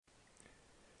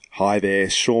Hi there,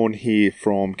 Sean here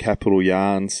from Capital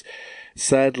Yarns.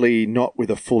 Sadly, not with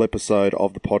a full episode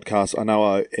of the podcast. I know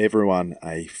I owe everyone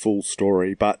a full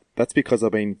story, but that's because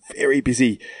I've been very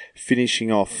busy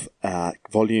finishing off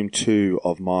Volume 2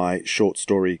 of my short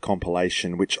story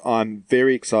compilation, which I'm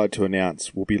very excited to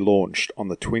announce will be launched on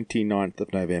the 29th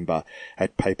of November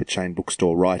at Paper Chain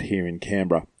Bookstore right here in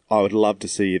Canberra. I would love to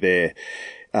see you there.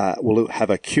 We'll have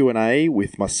a Q&A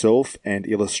with myself and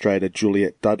illustrator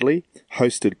Juliet Dudley,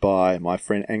 hosted by my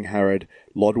friend Angharad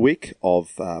Lodwick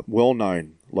of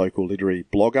well-known local literary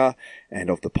blogger and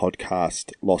of the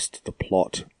podcast Lost the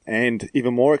Plot. And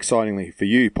even more excitingly for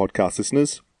you podcast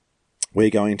listeners, we're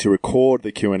going to record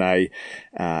the Q&A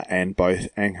and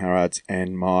both Angharad's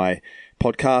and my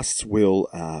podcasts will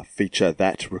feature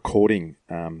that recording.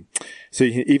 So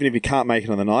even if you can't make it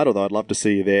on the night, although I'd love to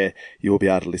see you there, you'll be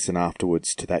able to listen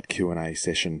afterwards to that Q&A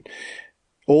session.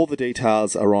 All the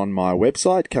details are on my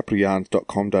website,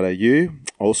 capitalyarns.com.au,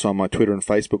 also on my Twitter and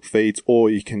Facebook feeds, or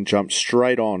you can jump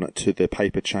straight on to the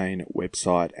Paper Chain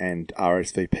website and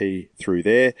RSVP through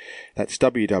there. That's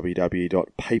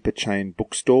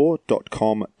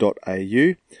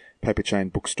www.paperchainbookstore.com.au. Paper Chain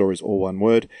Bookstore is all one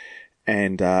word.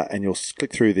 And you'll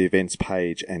click through the events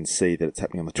page and see that it's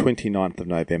happening on the 29th of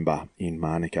November in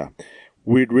Manuka.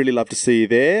 We'd really love to see you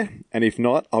there, and if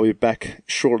not, I'll be back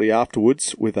shortly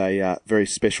afterwards with a very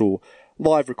special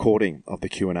live recording of the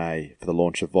Q&A for the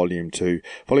launch of Volume 2.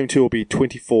 Volume 2 will be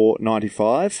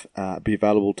 $24.95, be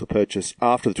available to purchase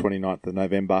after the 29th of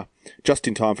November, just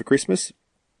in time for Christmas,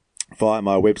 via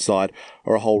my website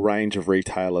or a whole range of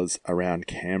retailers around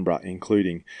Canberra,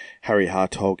 including Harry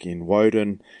Hartog in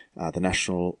Woden, the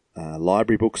National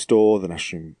Library Bookstore, the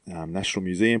National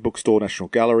Museum Bookstore, National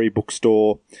Gallery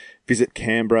Bookstore, Visit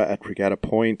Canberra at Regatta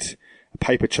Point,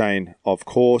 Paper Chain, of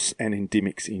course, and in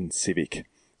Dymocks in Civic.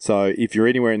 So if you're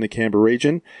anywhere in the Canberra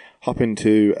region, hop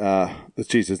into,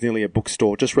 there's nearly a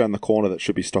bookstore just around the corner that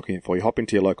should be stocking it for you. Hop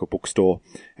into your local bookstore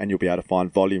and you'll be able to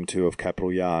find Volume 2 of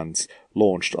Capital Yarns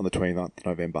launched on the 29th of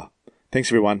November. Thanks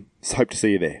everyone. Hope to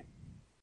see you there.